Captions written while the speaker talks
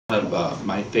One of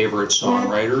my favorite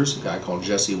songwriters, a guy called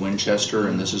Jesse Winchester,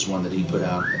 and this is one that he put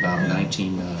out about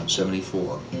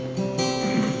 1974.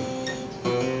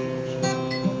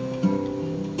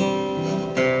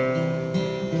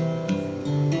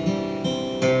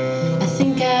 I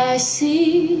think I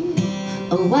see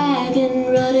a wagon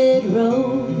rutted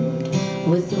road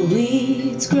with the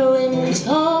weeds growing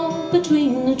tall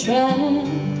between the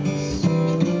tracks,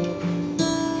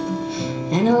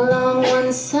 and along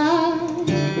one side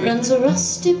runs a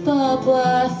rusty barbed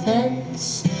wire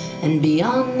fence, and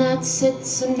beyond that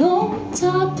sits an old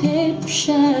tar paper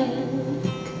shack.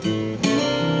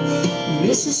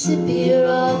 Mississippi, you're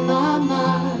on my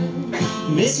mind.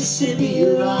 Mississippi,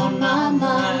 you're on my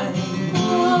mind.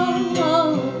 Oh,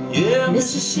 oh. Yeah,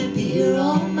 Mississippi, you're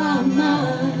on my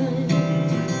mind.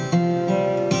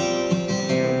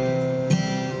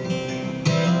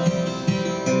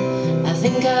 I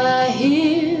think I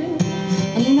hear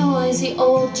a noisy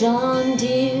old John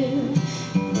Deere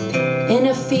in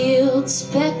a field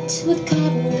specked with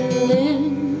cotton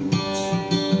limbs,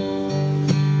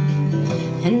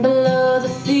 and below the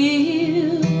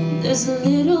field there's a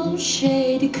little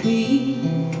shady creek,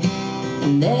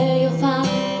 and there you'll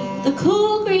find the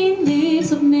cool green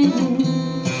leaves of mint.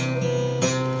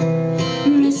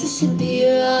 Mississippi,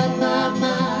 you're on my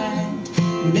mind.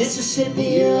 Mississippi,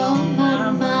 you're on my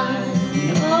mind.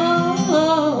 Oh,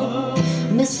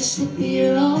 oh, Mississippi,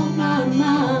 you're on my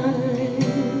mind.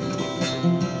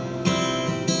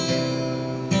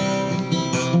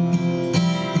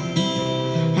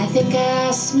 I think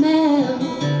I smell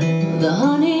the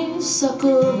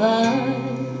honeysuckle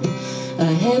vine, a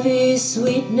heavy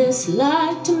sweetness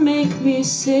like to make me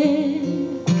sick.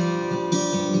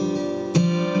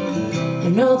 I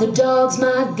know the dog's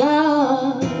my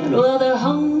God, well, they're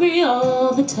hungry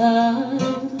all the time,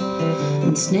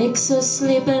 and snakes are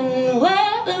sleeping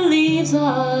where the leaves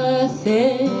are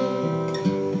thick.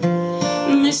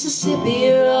 Mississippi,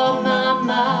 you're on my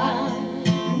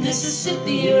mind.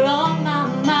 Mississippi, you're on my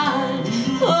mind.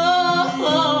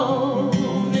 Oh,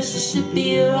 oh, Mississippi,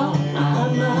 you're on my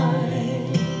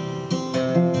mind.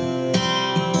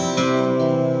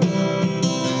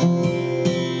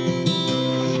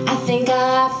 I think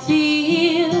I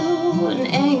feel an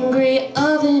angry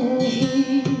oven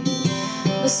heat.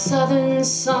 The southern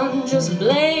sun just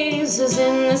blazes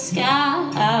in the sky.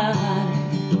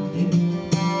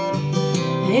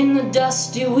 In the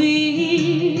dusty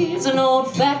weeds, an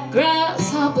old fat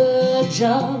grasshopper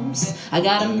jumps. I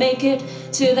gotta make it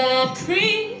to that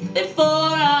creek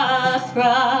before I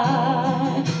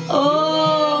fry.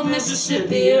 Oh,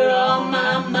 Mississippi, you're on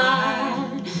my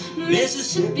mind.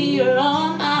 Mississippi, you're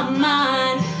on my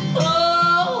mind.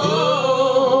 Oh,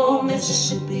 oh,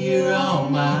 Mississippi, you're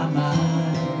on my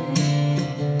mind.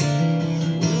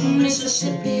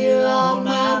 Mississippi, you're on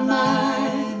my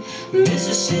mind.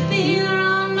 Mississippi, you're